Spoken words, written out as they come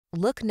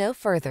Look no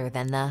further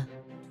than the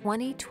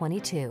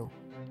 2022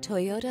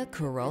 Toyota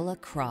Corolla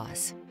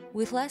Cross.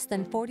 With less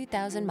than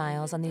 40,000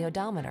 miles on the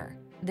odometer,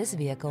 this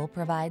vehicle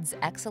provides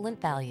excellent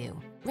value.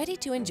 Ready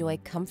to enjoy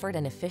comfort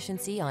and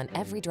efficiency on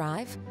every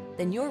drive?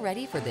 Then you're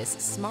ready for this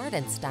smart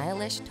and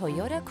stylish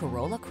Toyota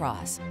Corolla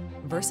Cross.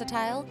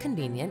 Versatile,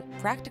 convenient,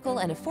 practical,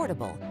 and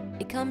affordable,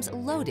 it comes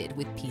loaded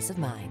with peace of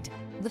mind.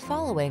 The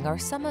following are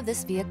some of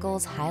this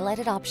vehicle's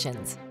highlighted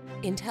options: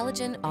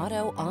 intelligent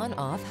auto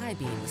on-off high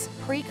beams,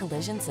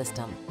 pre-collision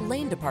system,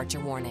 lane departure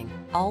warning,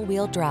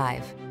 all-wheel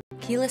drive,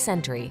 keyless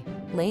entry,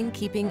 lane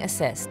keeping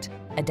assist,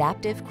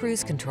 adaptive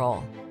cruise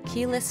control,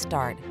 keyless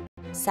start,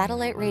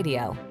 satellite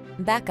radio,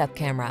 backup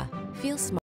camera. Feel smart.